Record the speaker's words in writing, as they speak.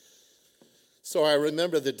So I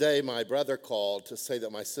remember the day my brother called to say that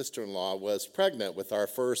my sister-in-law was pregnant with our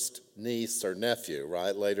first niece or nephew,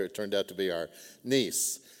 right? Later it turned out to be our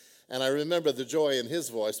niece. And I remember the joy in his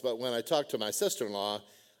voice, but when I talked to my sister-in-law,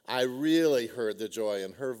 I really heard the joy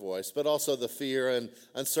in her voice, but also the fear and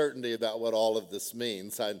uncertainty about what all of this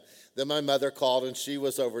means. Then my mother called and she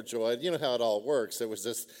was overjoyed. You know how it all works. There was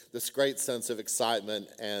this great sense of excitement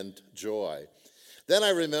and joy. Then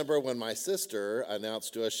I remember when my sister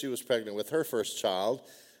announced to us she was pregnant with her first child,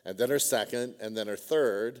 and then her second, and then her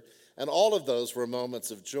third. And all of those were moments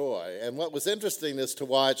of joy. And what was interesting is to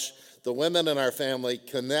watch the women in our family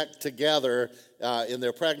connect together in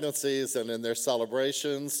their pregnancies and in their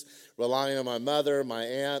celebrations, relying on my mother, my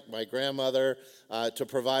aunt, my grandmother to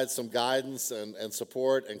provide some guidance and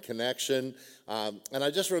support and connection. And I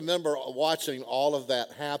just remember watching all of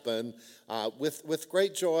that happen with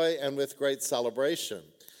great joy and with great celebration.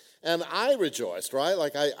 And I rejoiced, right?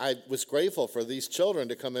 Like I was grateful for these children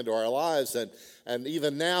to come into our lives. And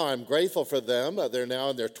even now I'm grateful for them. They're now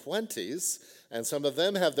in their 20s, and some of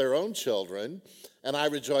them have their own children. And I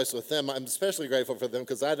rejoice with them. I'm especially grateful for them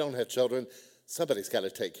because I don't have children. Somebody's got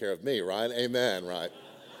to take care of me, right? Amen, right?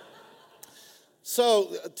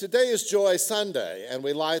 So today is Joy Sunday, and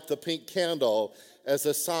we light the pink candle as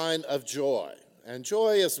a sign of joy. And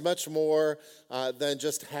joy is much more than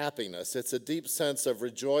just happiness. It's a deep sense of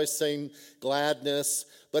rejoicing, gladness,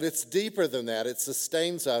 but it's deeper than that. It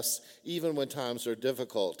sustains us even when times are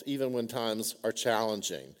difficult, even when times are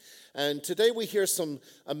challenging. And today we hear some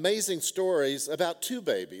amazing stories about two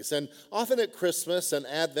babies. And often at Christmas and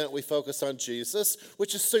Advent we focus on Jesus,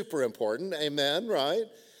 which is super important, amen, right?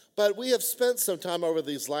 But we have spent some time over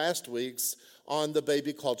these last weeks on the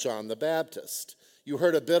baby called John the Baptist. You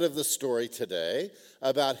heard a bit of the story today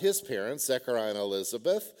about his parents, Zechariah and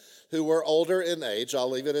Elizabeth, who were older in age. I'll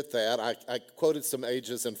leave it at that. I quoted some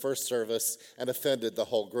ages in first service and offended the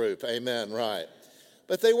whole group. Amen, right.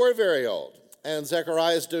 But they were very old. And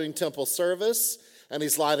Zechariah is doing temple service, and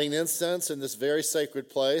he's lighting incense in this very sacred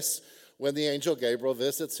place when the angel Gabriel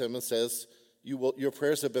visits him and says, your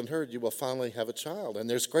prayers have been heard. You will finally have a child. And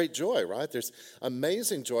there's great joy, right? There's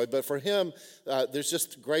amazing joy. But for him, there's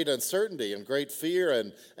just great uncertainty and great fear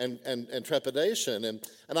and trepidation. And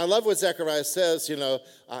I love what Zechariah says,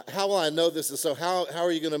 how will I know this is so? How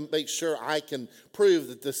are you going to make sure I can prove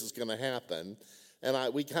that this is going to happen?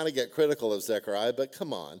 And we kind of get critical of Zechariah, but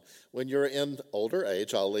come on. When you're in older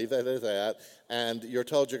age, I'll leave it at that, and you're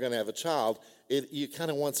told you're going to have a child, you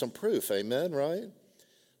kind of want some proof, amen, right?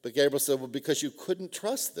 But Gabriel said, well, because you couldn't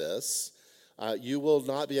trust this, you will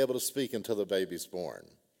not be able to speak until the baby's born.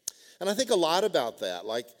 And I think a lot about that.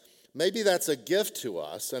 Like, maybe that's a gift to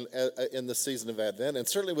us in the season of Advent, and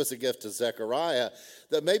certainly was a gift to Zechariah,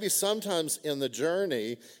 that maybe sometimes in the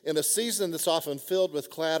journey, in a season that's often filled with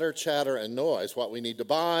clatter, chatter, and noise, what we need to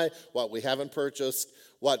buy, what we haven't purchased,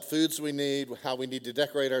 what foods we need, how we need to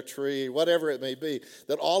decorate our tree, whatever it may be,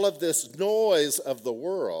 that all of this noise of the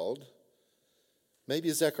world,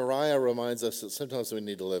 maybe Zechariah reminds us that sometimes we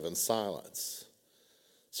need to live in silence.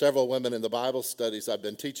 Several women in the Bible studies I've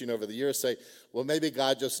been teaching over the years say, well, maybe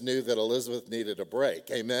God just knew that Elizabeth needed a break.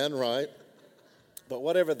 Amen, right? But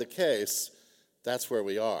whatever the case, that's where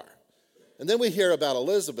we are. And then we hear about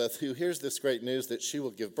Elizabeth, who hears this great news that she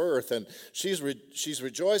will give birth, and she's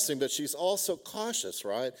rejoicing, but she's also cautious,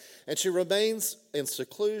 right? And she remains in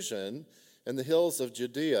seclusion in the hills of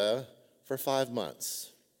Judea for 5 months.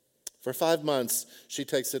 For 5 months, she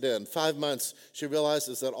takes it in. 5 months, she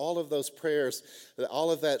realizes that all of those prayers, that all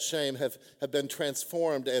of that shame have been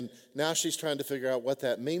transformed, and now she's trying to figure out what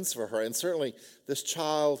that means for her. And certainly, this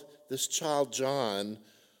child John,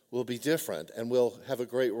 will be different and will have a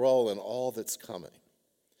great role in all that's coming.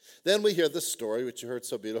 Then we hear the story, which you heard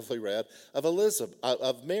so beautifully read,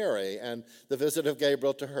 of Mary and the visit of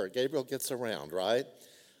Gabriel to her. Gabriel gets around, right?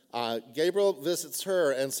 Gabriel visits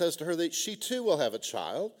her and says to her that she too will have a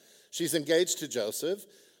child. She's engaged to Joseph,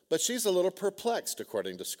 but she's a little perplexed,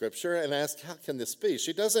 according to Scripture, and asks, how can this be?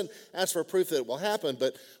 She doesn't ask for proof that it will happen,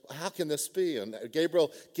 but how can this be? And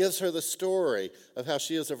Gabriel gives her the story of how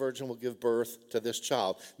she as a virgin will give birth to this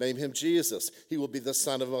child. Name him Jesus. He will be the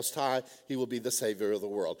Son of Most High. He will be the Savior of the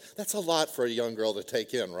world. That's a lot for a young girl to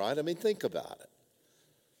take in, right? I mean, think about it.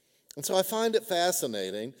 And so I find it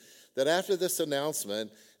fascinating that after this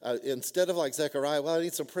announcement, instead of like Zechariah, well, I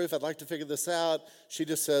need some proof, I'd like to figure this out, she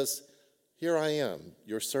just says, here I am,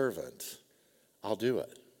 your servant. I'll do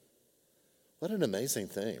it. What an amazing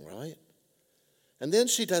thing, right? And then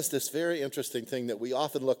she does this very interesting thing that we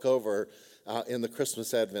often look over in the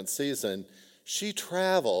Christmas Advent season. She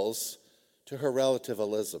travels to her relative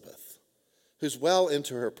Elizabeth, who's well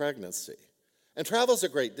into her pregnancy. and travels a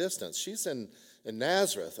great distance. She's in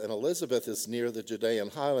Nazareth, and Elizabeth is near the Judean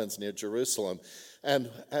highlands, near Jerusalem. And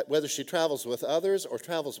whether she travels with others or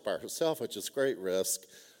travels by herself, which is great risk,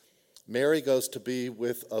 Mary goes to be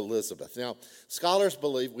with Elizabeth. Now, scholars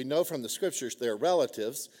believe, we know from the scriptures, they're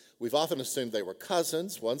relatives. We've often assumed they were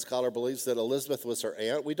cousins. One scholar believes that Elizabeth was her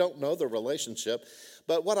aunt. We don't know the relationship,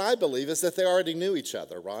 but what I believe is that they already knew each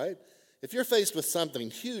other, right? If you're faced with something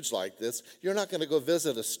huge like this, you're not going to go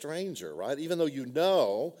visit a stranger, right? Even though you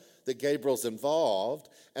know that Gabriel's involved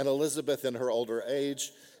and Elizabeth in her older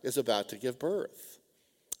age is about to give birth.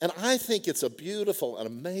 And I think it's a beautiful and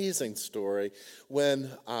amazing story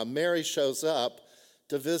when Mary shows up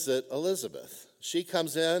to visit Elizabeth. She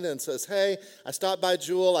comes in and says, hey, I stopped by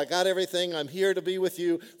Jewel. I got everything. I'm here to be with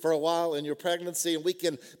you for a while in your pregnancy, and we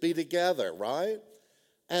can be together, right?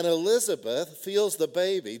 And Elizabeth feels the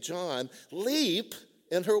baby, John, leap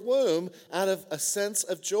in her womb out of a sense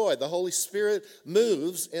of joy. The Holy Spirit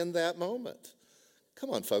moves in that moment. Come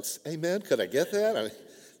on, folks. Amen. Could I get that? I mean,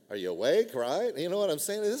 are you awake, right? You know what I'm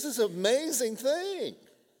saying? This is an amazing thing.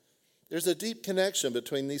 There's a deep connection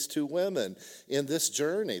between these two women in this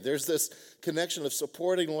journey. There's this connection of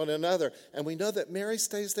supporting one another. And we know that Mary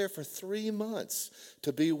stays there for 3 months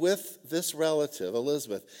to be with this relative,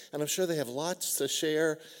 Elizabeth. And I'm sure they have lots to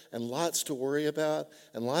share and lots to worry about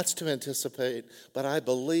and lots to anticipate. But I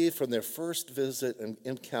believe from their first visit and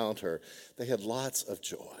encounter, they had lots of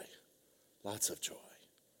joy. Lots of joy.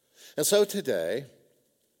 And so today,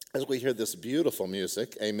 as we hear this beautiful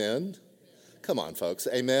music, amen? Come on, folks,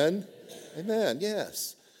 amen? Amen,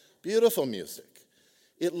 yes. Beautiful music.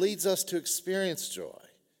 It leads us to experience joy.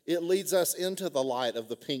 It leads us into the light of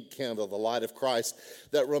the pink candle, the light of Christ,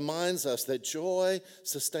 that reminds us that joy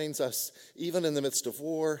sustains us even in the midst of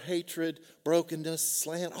war, hatred, brokenness,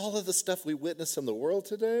 slant, all of the stuff we witness in the world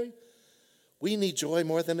today. We need joy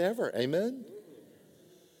more than ever, amen?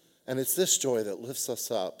 And it's this joy that lifts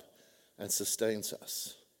us up and sustains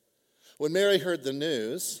us. When Mary heard the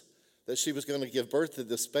news that she was going to give birth to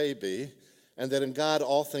this baby and that in God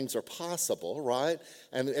all things are possible, right?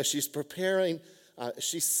 And as she's preparing,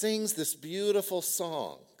 she sings this beautiful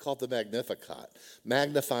song called the Magnificat,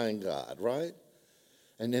 magnifying God, right?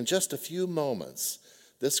 And in just a few moments,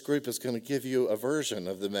 this group is going to give you a version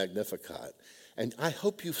of the Magnificat. And I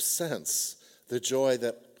hope you sense the joy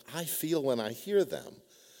that I feel when I hear them,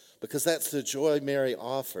 because that's the joy Mary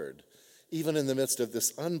offered, even in the midst of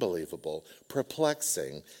this unbelievable,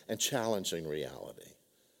 perplexing, and challenging reality.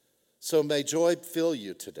 So may joy fill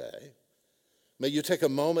you today. May you take a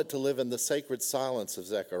moment to live in the sacred silence of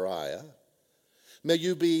Zechariah. May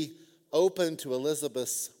you be open to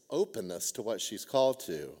Elizabeth's openness to what she's called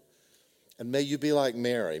to. And may you be like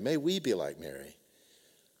Mary. May we be like Mary.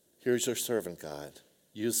 Here's your servant, God.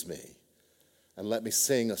 Use me. And let me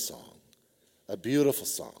sing a song, a beautiful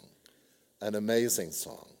song, an amazing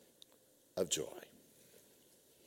song of joy.